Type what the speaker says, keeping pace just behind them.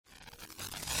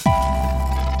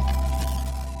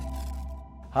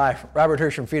Hi, Robert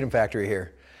Hirsch from Freedom Factory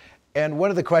here. And one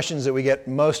of the questions that we get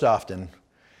most often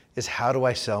is, how do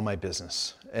I sell my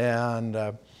business? And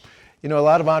a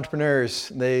lot of entrepreneurs,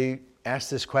 they ask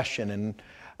this question. And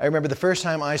I remember the first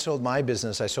time I sold my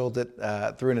business, I sold it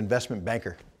through an investment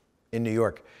banker in New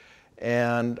York.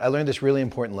 And I learned this really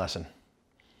important lesson.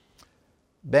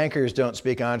 Bankers don't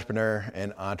speak entrepreneur,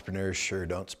 and entrepreneurs sure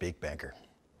don't speak banker.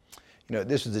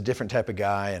 This was a different type of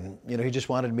guy, and he just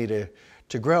wanted me to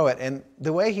grow it. And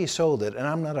the way he sold it, and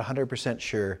I'm not 100%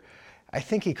 sure, I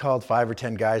think he called 5 or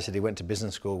 10 guys that he went to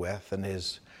business school with and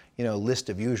his list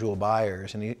of usual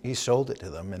buyers, and he sold it to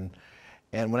them.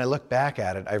 And when I look back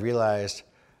at it, I realized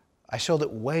I sold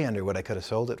it way under what I could have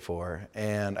sold it for,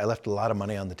 and I left a lot of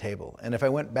money on the table. And if I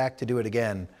went back to do it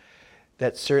again,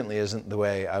 that certainly isn't the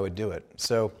way I would do it.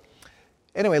 So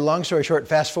anyway, long story short,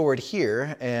 fast forward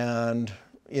here, and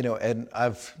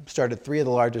I've started 3 of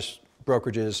the largest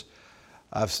brokerages.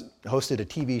 I've hosted a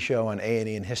TV show on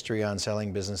A&E and history on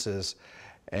selling businesses,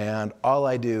 and all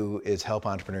I do is help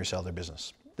entrepreneurs sell their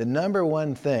business. The number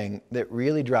one thing that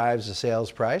really drives the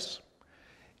sales price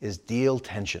is deal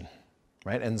tension,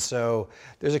 right? And so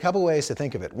there's a couple ways to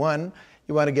think of it. One,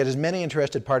 you want to get as many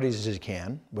interested parties as you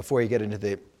can before you get into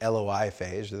the LOI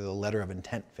phase, or the letter of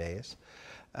intent phase.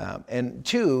 And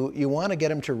 2, you want to get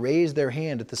them to raise their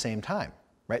hand at the same time.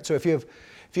 Right? So if you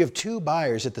have 2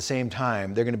 buyers at the same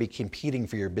time, they're going to be competing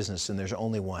for your business, and there's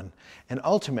only one. And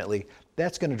ultimately,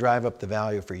 that's going to drive up the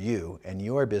value for you and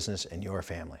your business and your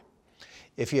family.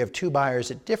 If you have 2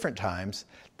 buyers at different times,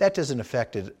 that doesn't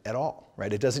affect it at all,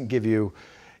 right? It doesn't give you,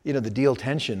 the deal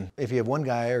tension. If you have one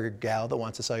guy or gal that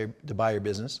wants to buy your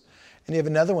business, and you have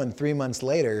another one 3 months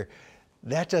later,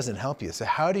 that doesn't help you. So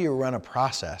how do you run a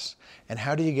process, and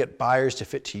how do you get buyers to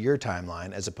fit to your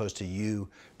timeline as opposed to you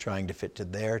trying to fit to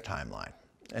their timeline?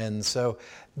 And so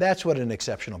that's what an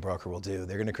exceptional broker will do.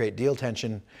 They're going to create deal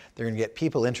tension. They're going to get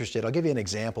people interested. I'll give you an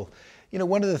example.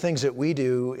 One of the things that we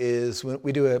do is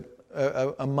we do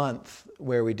a month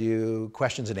where we do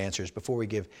questions and answers before we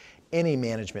give any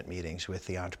management meetings with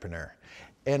the entrepreneur.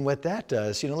 And what that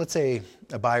does, let's say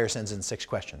a buyer sends in 6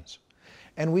 questions,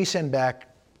 and we send back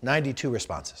 92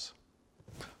 responses.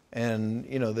 And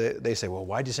they say, well,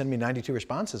 why'd you send me 92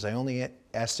 responses? I only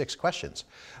asked 6 questions.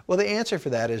 Well, the answer for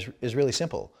that is really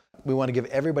simple. We want to give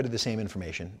everybody the same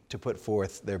information to put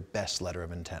forth their best letter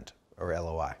of intent, or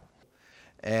LOI.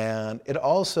 And it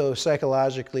also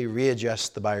psychologically readjusts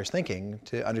the buyer's thinking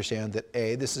to understand that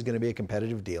A, this is going to be a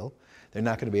competitive deal. They're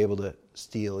not going to be able to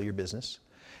steal your business.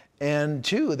 And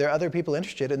 2, there are other people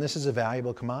interested, and this is a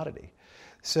valuable commodity.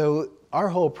 So our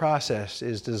whole process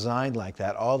is designed like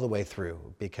that all the way through,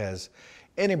 because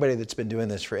anybody that's been doing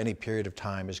this for any period of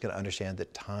time is going to understand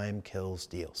that time kills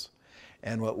deals.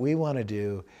 And what we want to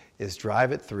do is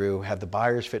drive it through, have the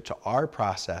buyers fit to our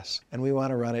process, and we want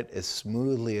to run it as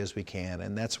smoothly as we can.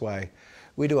 And that's why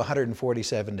we do a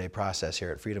 147-day process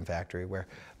here at Freedom Factory, where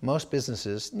most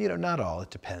businesses, not all, it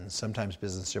depends. Sometimes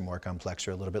businesses are more complex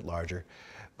or a little bit larger,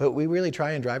 but we really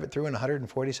try and drive it through in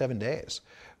 147 days,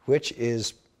 which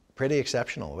is pretty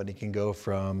exceptional when you can go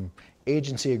from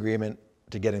agency agreement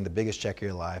to getting the biggest check of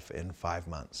your life in 5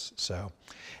 months. So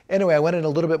anyway, I went in a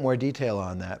little bit more detail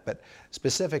on that, but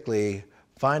specifically,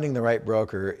 finding the right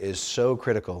broker is so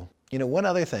critical. One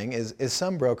other thing is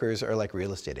some brokers are like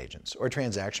real estate agents or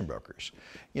transaction brokers.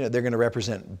 They're going to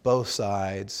represent both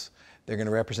sides. They're going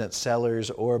to represent sellers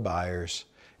or buyers.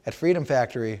 At Freedom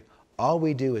Factory, all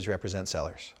we do is represent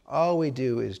sellers. All we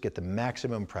do is get the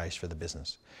maximum price for the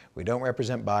business. We don't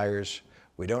represent buyers.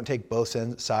 We don't take both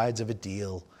sides of a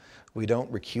deal. We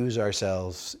don't recuse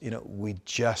ourselves. We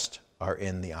just are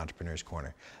in the entrepreneur's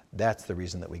corner. That's the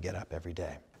reason that we get up every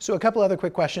day. So a couple other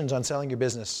quick questions on selling your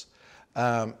business.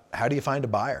 How do you find a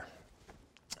buyer?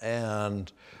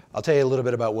 And I'll tell you a little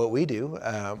bit about what we do.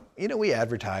 We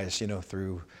advertise,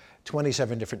 through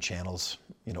 27 different channels,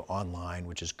 online,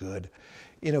 which is good.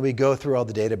 We go through all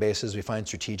the databases, we find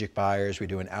strategic buyers, we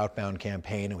do an outbound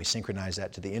campaign, and we synchronize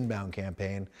that to the inbound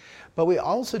campaign. But we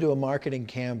also do a marketing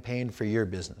campaign for your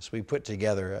business. We put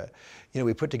together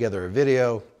a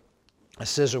video, a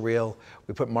sizzle reel,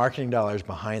 we put marketing dollars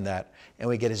behind that, and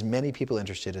we get as many people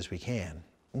interested as we can.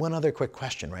 One other quick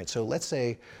question, right? So let's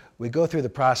say we go through the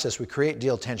process, we create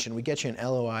deal tension, we get you an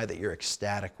LOI that you're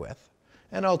ecstatic with,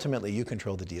 and ultimately you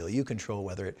control the deal. You control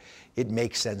whether it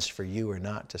makes sense for you or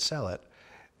not to sell it.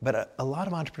 But a lot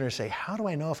of entrepreneurs say, how do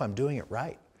I know if I'm doing it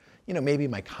right? Maybe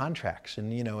my contracts,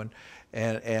 and you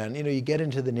get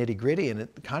into the nitty gritty,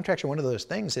 and contracts are one of those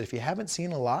things that if you haven't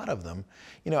seen a lot of them,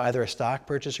 either a stock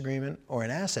purchase agreement or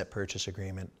an asset purchase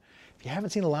agreement, if you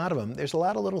haven't seen a lot of them, there's a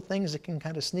lot of little things that can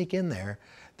kind of sneak in there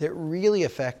that really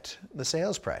affect the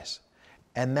sales price.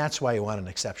 And that's why you want an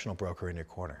exceptional broker in your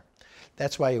corner.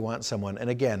 That's why you want someone, and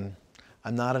again,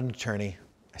 I'm not an attorney.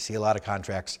 I see a lot of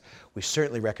contracts. We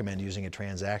certainly recommend using a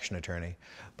transaction attorney,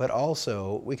 but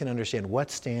also we can understand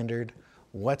what's standard,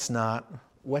 what's not,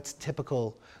 what's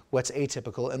typical, what's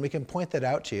atypical, and we can point that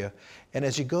out to you. And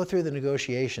as you go through the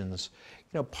negotiations,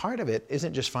 part of it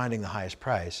isn't just finding the highest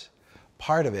price.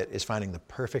 Part of it is finding the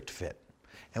perfect fit.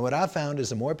 And what I've found is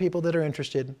the more people that are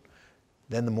interested,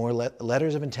 then the more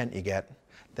letters of intent you get,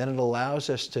 then it allows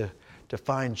us to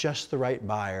find just the right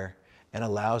buyer and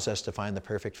allows us to find the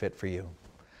perfect fit for you.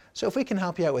 So if we can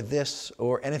help you out with this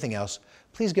or anything else,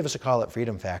 please give us a call at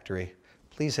Freedom Factory.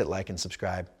 Please hit like and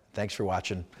subscribe. Thanks for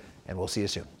watching, and we'll see you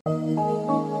soon.